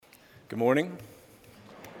Good morning.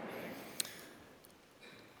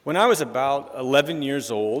 When I was about 11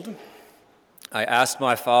 years old, I asked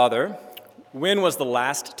my father when was the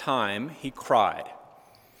last time he cried.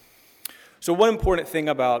 So one important thing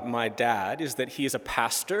about my dad is that he is a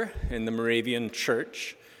pastor in the Moravian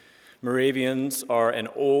Church. Moravians are an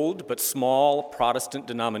old but small Protestant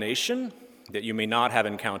denomination that you may not have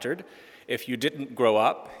encountered if you didn't grow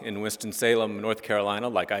up in Winston-Salem, North Carolina,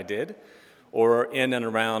 like I did, or in and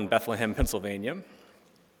around Bethlehem, Pennsylvania.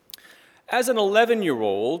 As an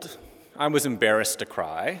 11-year-old, I was embarrassed to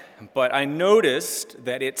cry, but I noticed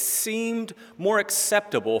that it seemed more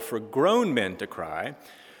acceptable for grown men to cry,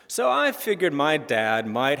 so I figured my dad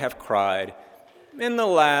might have cried in the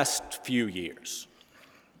last few years.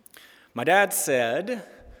 My dad said,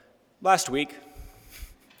 "Last week."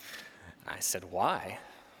 I said, "Why?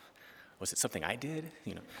 Was it something I did?"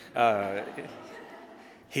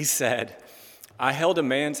 He said, "I held a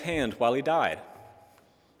man's hand while he died.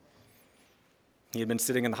 He had been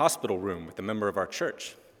sitting in the hospital room with a member of our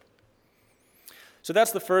church." So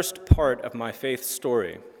that's the first part of my faith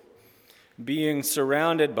story, being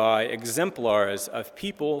surrounded by exemplars of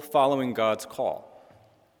people following God's call.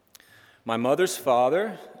 My mother's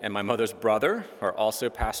father and my mother's brother are also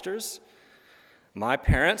pastors. My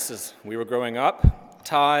parents, as we were growing up,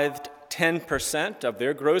 tithed 10% of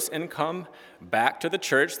their gross income back to the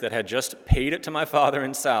church that had just paid it to my father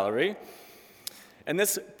in salary. And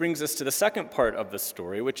this brings us to the second part of the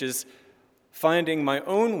story, which is finding my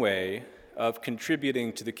own way of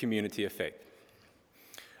contributing to the community of faith.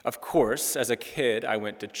 Of course, as a kid, I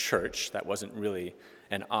went to church. That wasn't really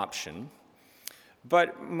an option.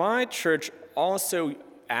 But my church also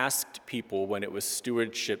asked people when it was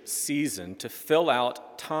stewardship season to fill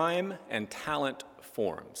out time and talent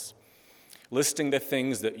forms, listing the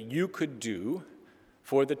things that you could do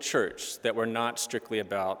for the church that were not strictly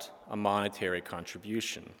about a monetary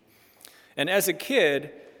contribution. And as a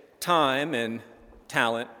kid, time and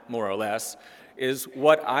talent, more or less, is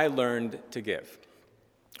what I learned to give.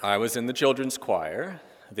 I was in the children's choir,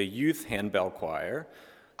 the youth handbell choir,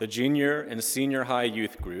 the junior and senior high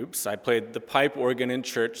youth groups. I played the pipe organ in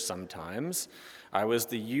church sometimes. I was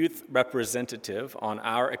the youth representative on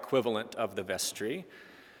our equivalent of the vestry.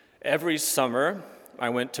 Every summer, I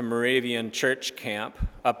went to Moravian church camp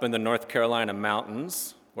up in the North Carolina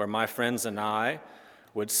mountains, where my friends and I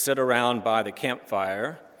would sit around by the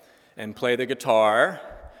campfire and play the guitar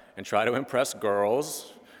and try to impress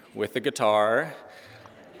girls with the guitar.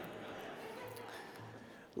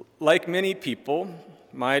 Like many people,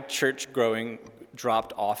 my church growing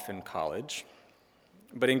dropped off in college.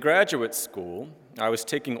 But in graduate school, I was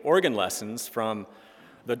taking organ lessons from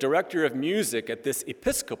the director of music at this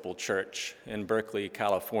Episcopal church in Berkeley,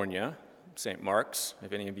 California, St. Mark's,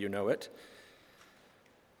 if any of you know it.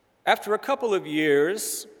 After a couple of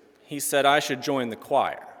years, he said I should join the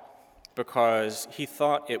choir because he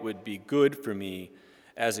thought it would be good for me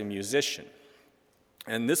as a musician.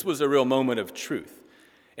 And this was a real moment of truth.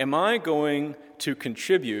 Am I going to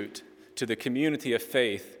contribute to the community of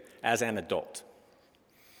faith as an adult?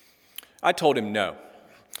 I told him no.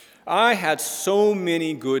 I had so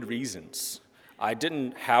many good reasons. I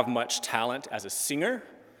didn't have much talent as a singer.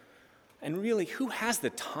 And really, who has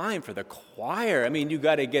the time for the choir? I mean, you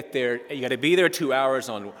got to get there, you got to be there 2 hours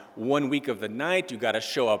on one week of the night. You got to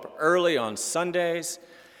show up early on Sundays.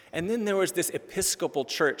 And then there was this Episcopal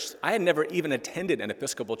church. I had never even attended an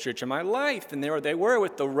Episcopal church in my life. And there they were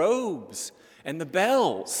with the robes and the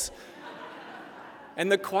bells. And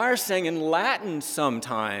the choir sang in Latin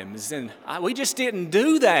sometimes, and we just didn't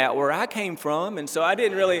do that where I came from, and so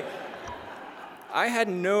I had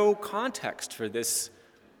no context for this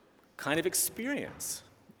kind of experience.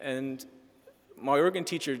 And my organ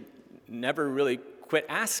teacher never really quit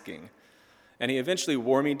asking, and he eventually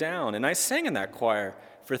wore me down, and I sang in that choir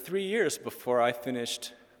for 3 years before I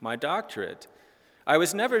finished my doctorate. I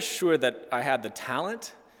was never sure that I had the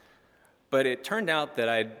talent, but it turned out that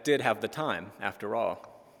I did have the time, after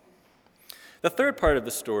all. The third part of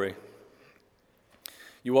the story,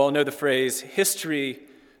 you all know the phrase, history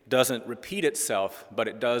doesn't repeat itself, but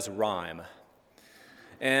it does rhyme.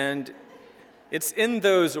 And it's in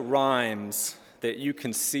those rhymes that you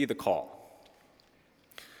can see the call.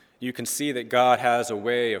 You can see that God has a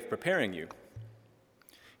way of preparing you.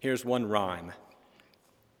 Here's one rhyme.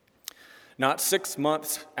 Not 6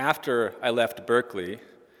 months after I left Berkeley,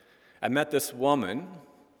 I met this woman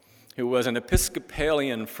who was an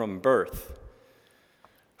Episcopalian from birth.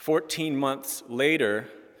 14 months later,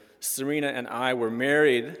 Serena and I were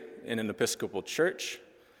married in an Episcopal church,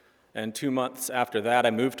 and 2 months after that, I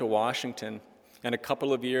moved to Washington, and a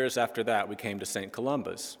couple of years after that, we came to St.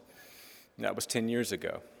 Columba's. That was 10 years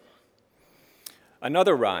ago.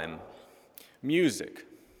 Another rhyme, music.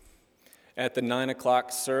 At the 9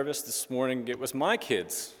 o'clock service this morning, it was my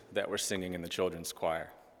kids that were singing in the children's choir.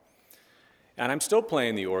 And I'm still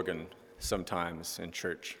playing the organ sometimes in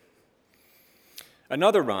church.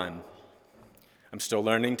 Another rhyme, I'm still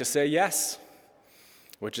learning to say yes,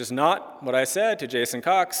 which is not what I said to Jason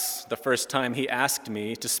Cox the first time he asked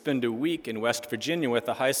me to spend a week in West Virginia with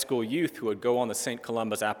the high school youth who would go on the St.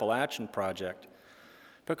 Columbus Appalachian Project,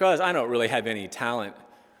 because I don't really have any talent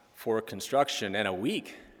for construction, and a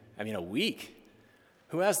week,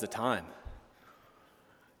 who has the time?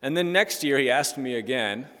 And then next year he asked me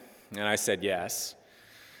again, and I said yes.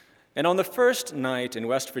 And on the first night in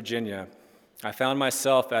West Virginia, I found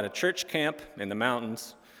myself at a church camp in the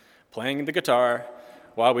mountains, playing the guitar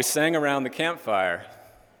while we sang around the campfire.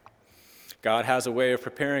 God has a way of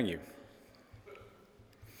preparing you.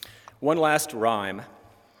 One last rhyme.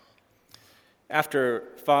 After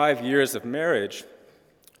 5 years of marriage,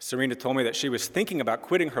 Serena told me that she was thinking about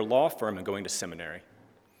quitting her law firm and going to seminary.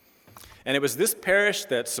 And it was this parish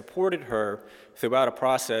that supported her throughout a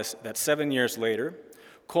process that 7 years later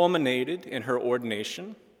culminated in her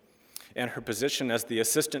ordination and her position as the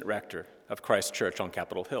assistant rector of Christ Church on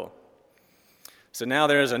Capitol Hill. So now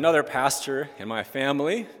there's another pastor in my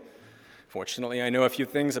family. Fortunately, I know a few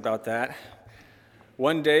things about that.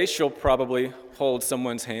 One day she'll probably hold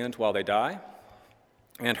someone's hand while they die,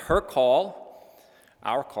 and her call,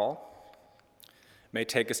 our call, may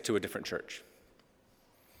take us to a different church.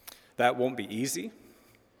 That won't be easy,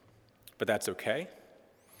 but that's okay.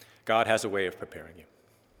 God has a way of preparing you.